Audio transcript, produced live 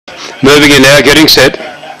Moving in now, getting set.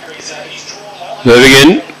 Moving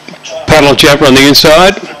in. Paddle Jumper on the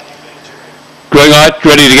inside. Green light,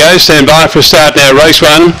 ready to go. Stand by for a start now. Race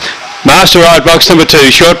 1. Master Ride, box number 2.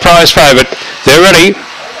 Short prize favourite. They're ready.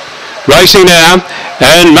 Racing now.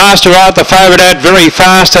 And Master Art, the favourite out very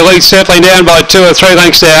fast. The lead settling down by 2 or 3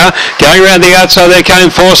 lengths now. Going around the outside there came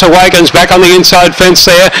Force Awakens. Back on the inside fence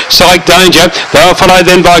there. Select Danger. They were followed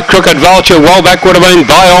then by Crooked Vulture. Well back would have been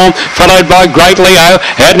By All. Followed by Great Leo.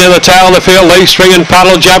 Out near the tail of the field. Leaf String and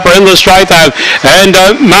Puddle Jumper in the straight though. And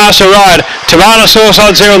Master Ride. Tomato Sauce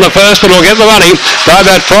odds here on the first, but will get the money by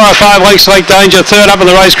about 4 or 5 lengths. Select Danger. Third up in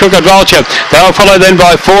the race, Crooked Vulture. They were followed then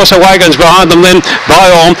by Force Awakens. Behind them then By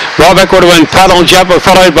All. Right back would have been Puddle Jumper,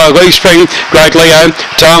 followed by Leaf String, Great Leo.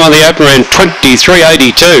 Time on the opener in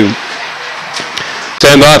 23.82.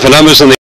 Stand by for numbers on the